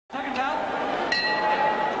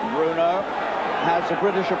Bruno has a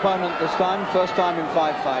British opponent this time, first time in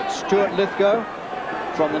 5 fights. Stewart Lithgo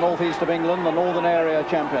from the northeast of England, the Northern Area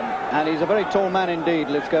champion. And he's a very tall man indeed,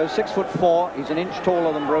 Lithgo, 6'4". He's an inch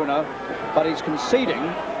taller than Bruno, but he's conceding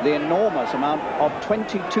the enormous amount of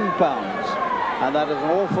 22 pounds. And that is an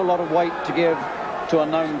awful lot of weight to give to a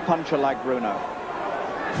known puncher like Bruno.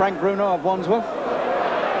 Frank Bruno of Wandsworth,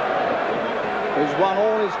 who's won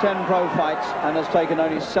all his 10 pro fights and has taken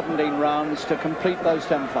only 17 rounds to complete those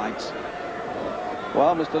 10 fights.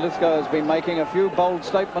 Well, Mr. Lithgo has been making a few bold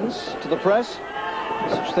statements to the press,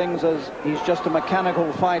 such things as he's just a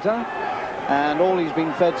mechanical fighter and all he's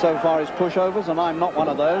been fed so far is pushovers, and I'm not one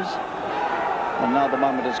of those. And now the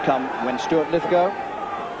moment has come when Stewart Lithgo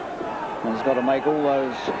has got to make all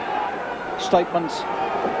those statements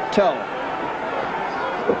tell.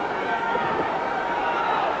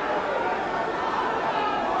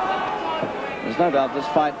 There's no doubt this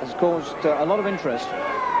fight has caused a lot of interest,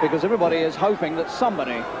 because everybody is hoping that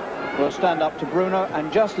somebody will stand up to Bruno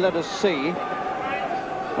and just let us see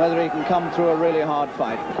whether he can come through a really hard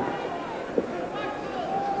fight.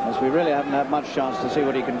 As we really haven't had much chance to see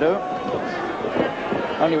what he can do.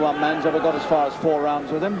 Only one man's ever got as far as 4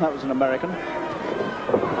 rounds with him. That was an American.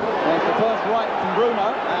 There's the first right from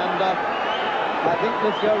Bruno, and I think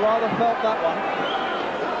Lithgo rather felt that one.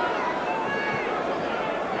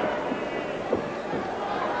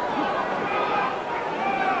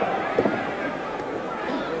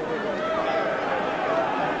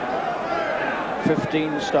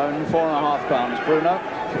 $15 stone, 4.5 pounds, Bruno.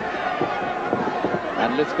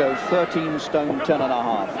 And Lithgo's 13 stone,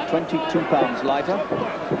 10.5, 22 pounds lighter.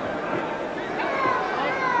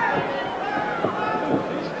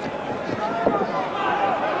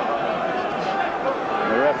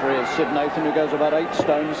 The referee is Sid Nathan, who goes about 8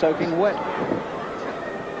 stone soaking wet.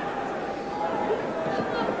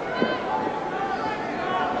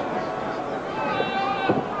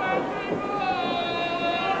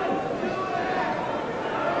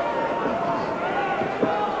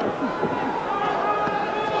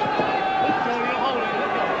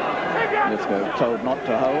 Lithgo told not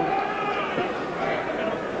to hold.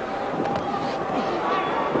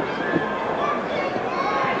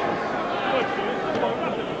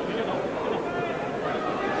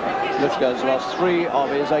 Lithgo's lost 3 of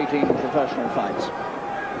his 18 professional fights.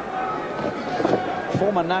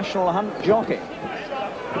 Former national hunt jockey,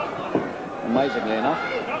 amazingly enough.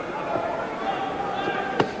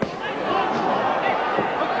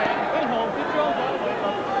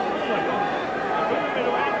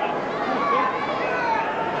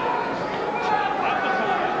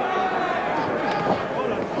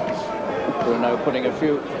 Bruno putting a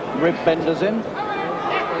few rib benders in.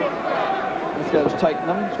 Lithgo's taken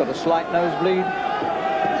them. He's got a slight nosebleed.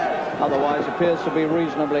 Otherwise appears to be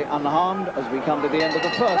reasonably unharmed as we come to the end of the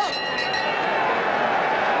first.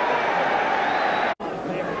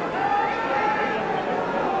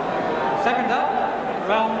 Second up,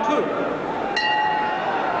 round 2.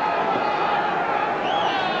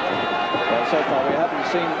 Well, so far we haven't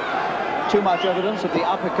seen too much evidence of the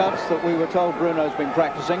uppercuts that we were told Bruno's been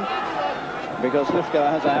practicing, because Lithgo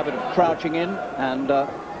has a habit of crouching in, and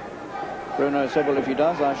Bruno said, well, if he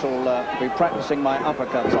does, I shall be practicing my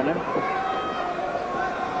uppercuts on him.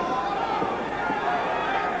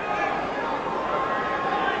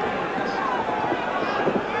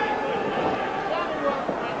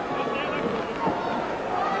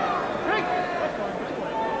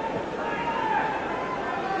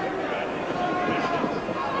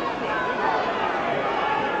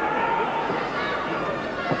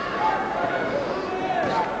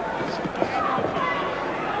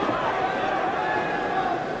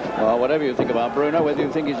 Well, whatever you think about Bruno, whether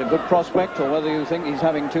you think he's a good prospect or whether you think he's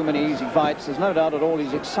having too many easy fights, there's no doubt at all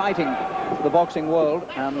he's exciting the boxing world,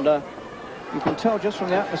 and you can tell just from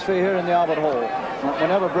the atmosphere here in the Albert Hall.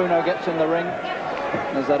 Whenever Bruno gets in the ring,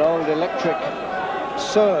 there's that old electric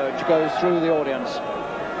surge goes through the audience.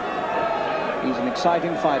 He's an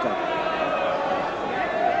exciting fighter.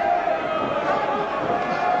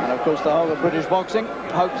 And of course the whole of British boxing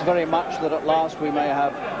hopes very much that at last we may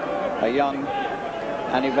have a young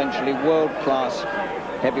and eventually world-class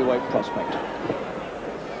heavyweight prospect.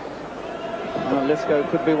 Well, Lithgo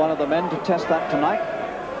could be one of the men to test that tonight.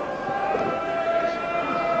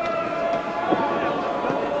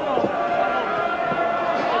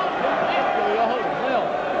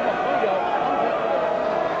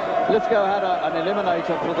 Lithgo had an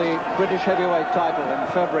eliminator for the British heavyweight title in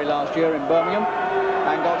February last year in Birmingham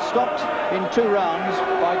and got stopped in 2 rounds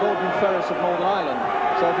by Gordon Ferris of Northern Ireland.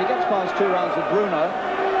 So if he gets past 2 rounds with Bruno,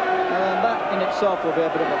 then that in itself will be a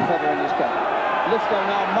bit of a feather in his cap. Lithgo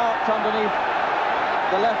now marked underneath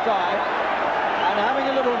the left eye and having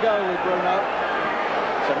a little go with Bruno.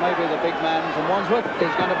 So maybe the big man from Wandsworth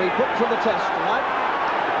is going to be put to the test tonight.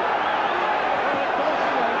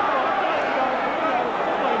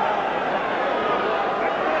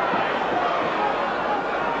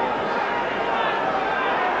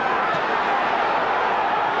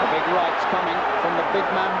 The big rights coming from the big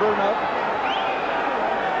man Bruno.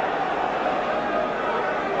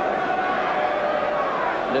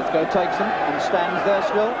 Lithgo takes them and stands there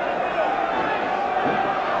still.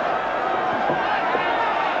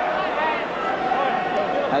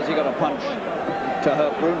 Has he got a punch to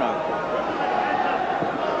hurt Bruno?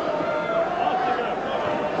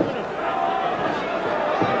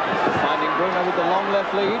 Finding Bruno with the long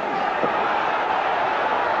left lead.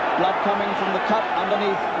 Blood coming from the cut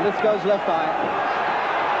underneath Lithgo's left eye.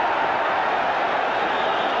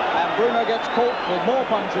 And Bruno gets caught with more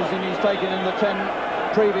punches than he's taken in the 10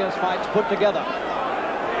 previous fights put together.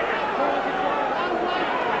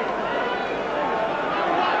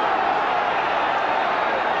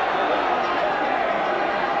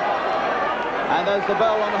 And there's the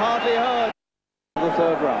bell on hardly heard. The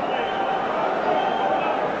third round.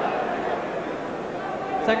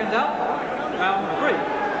 Seconds out, round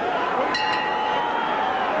 3.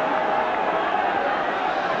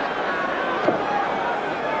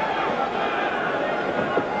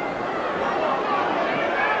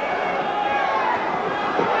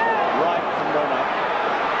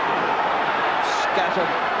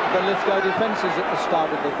 The Lithgo defences at the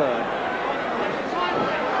start of the third.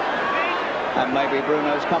 And maybe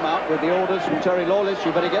Bruno's come out with the orders from Terry Lawless,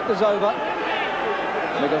 you better get this over,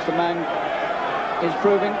 because the man is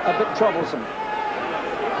proving a bit troublesome.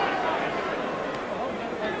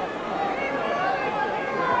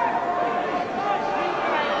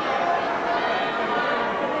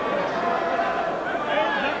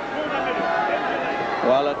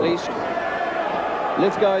 Well, at least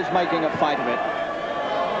Lithgo is making a fight of it.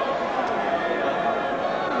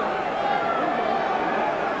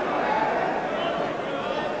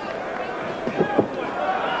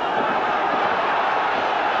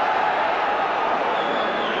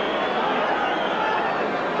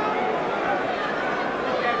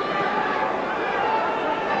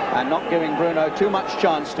 And not giving Bruno too much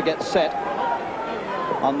chance to get set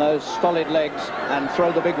on those stolid legs and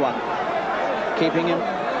throw the big one. Keeping him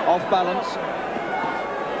off balance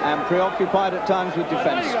and preoccupied at times with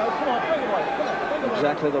defence.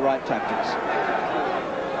 Exactly the right tactics.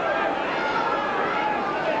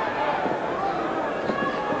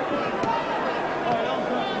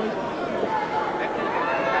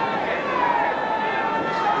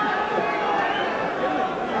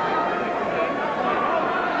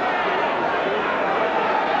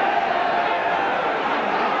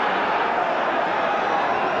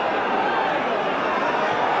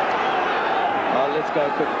 Lithgo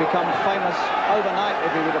could become famous overnight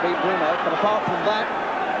if he were to beat Bruno, but apart from that,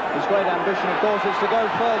 his great ambition, of course, is to go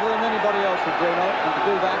further than anybody else with Bruno, and to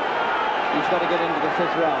do that, he's got to get into the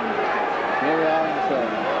 5th round. Here we are in the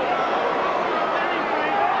 3rd.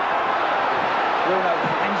 Bruno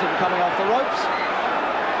finds him coming off the ropes.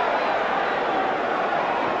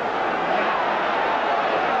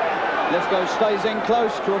 Lithgo stays in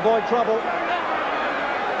close to avoid trouble.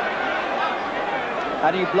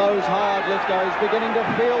 And he blows hard. Lithgo is beginning to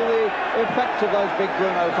feel the effect of those big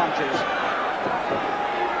Bruno punches.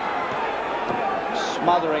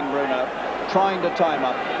 Smothering Bruno, trying to time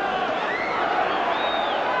up.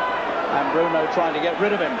 And Bruno trying to get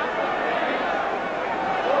rid of him.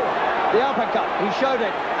 The uppercut, he showed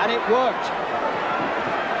it, and it worked.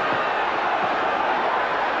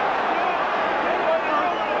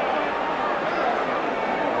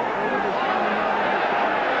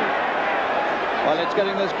 Well, it's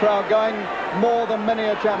getting this crowd going more than many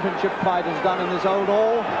a championship fight has done in this old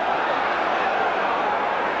hall.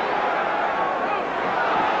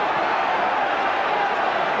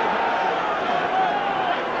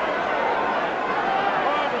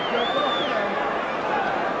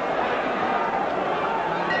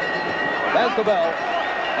 There's the bell.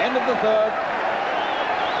 End of the 3rd.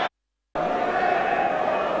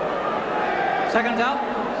 Seconds out,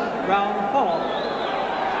 round 4.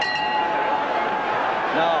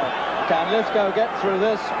 Now, can Lithgo get through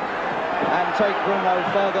this and take Bruno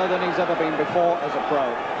further than he's ever been before as a pro?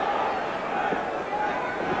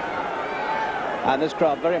 And this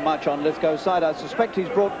crowd very much on Lithgo's side. I suspect he's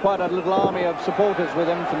brought quite a little army of supporters with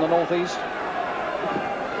him from the northeast.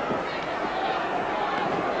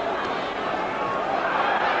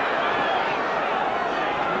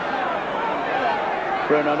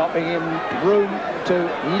 Bruno not being in room to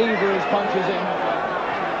lever his punches in.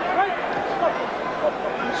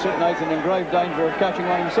 Sid Nathan in grave danger of catching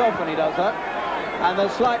one himself when he does that. And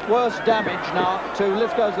there's slight worse damage now to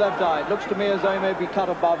Lithgo's left eye. It looks to me as though he may be cut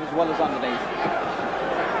above as well as underneath.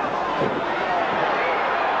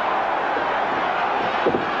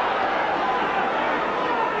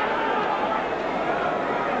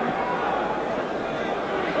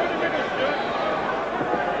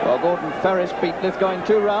 Well, Gordon Ferris beat Lithgo in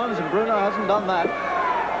 2 rounds, and Bruno hasn't done that,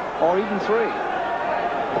 or even 3.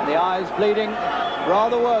 The eye's bleeding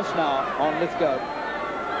rather worse now on Lithgo.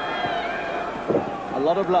 A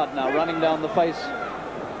lot of blood now running down the face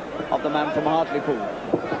of the man from Hartlepool.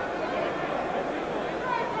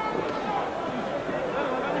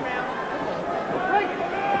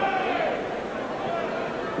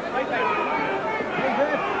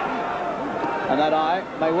 And that eye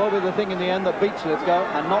may well be the thing in the end that beats Lithgo,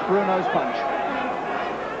 and not Bruno's punch.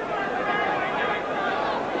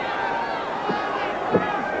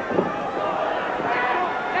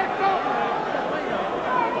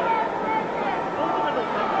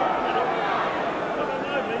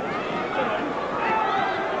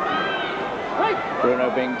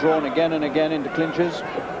 Bruno being drawn again and again into clinches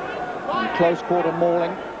and close quarter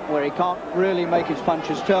mauling where he can't really make his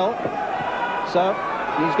punches tell. So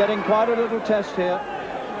he's getting quite a little test here,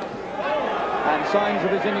 and signs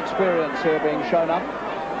of his inexperience here being shown up.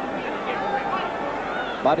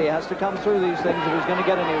 But he has to come through these things if he's going to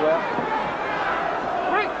get anywhere.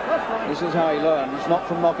 This is how he learns, not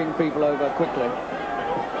from knocking people over quickly.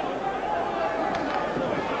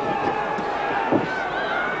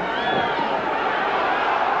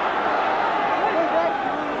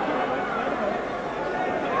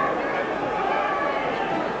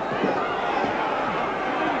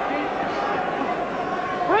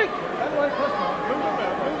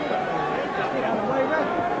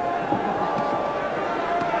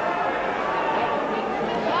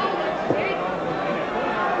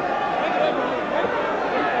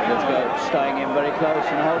 Staying in very close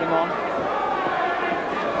and holding on,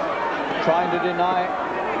 trying to deny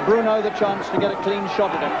Bruno the chance to get a clean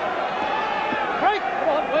shot at him. Break! Come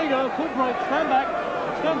on, there you go, full break, stand back.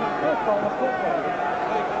 Stand back,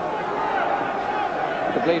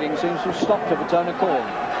 The bleeding seems to have stopped of its own accord.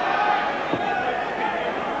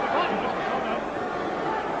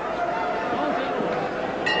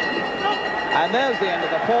 And there's the end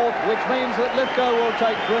of the 4th, which means that Lithgo will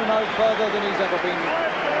take Bruno further than he's ever been.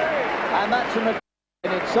 And that's an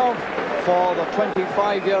in itself for the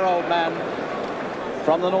 25-year-old man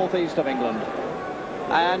from the northeast of England.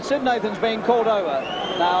 And Sid Nathan's being called over.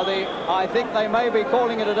 Now, I think they may be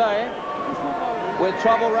calling it a day with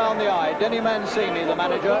trouble round the eye. Denny Mancini, the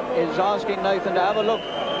manager, is asking Nathan to have a look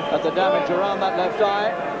at the damage around that left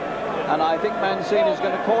eye. And I think Mancini's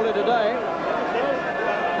going to call it a day.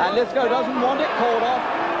 And Lithgo doesn't want it called off,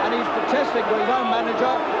 and he's protesting with his own manager.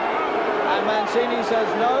 And Mancini says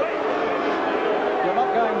no. You're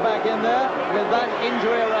not going back in there with that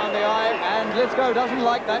injury around the eye, and Lithgo doesn't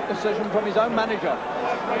like that decision from his own manager.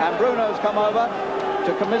 And Bruno's come over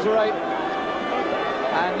to commiserate,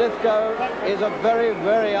 and Lithgo is a very,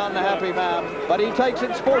 very unhappy man, but he takes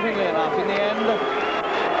it sportingly enough in the end.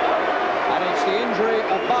 And it's the injury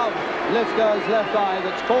above Lithgo's left eye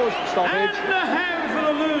that's caused the stoppage. And a hand for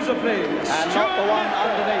the loser, please. And not the one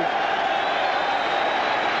underneath.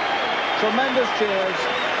 Tremendous cheers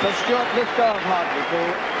for Stewart Lithgo of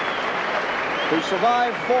Hartlepool, who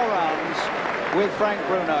survived 4 rounds with Frank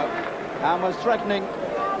Bruno and was threatening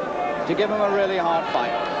to give him a really hard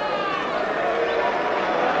fight.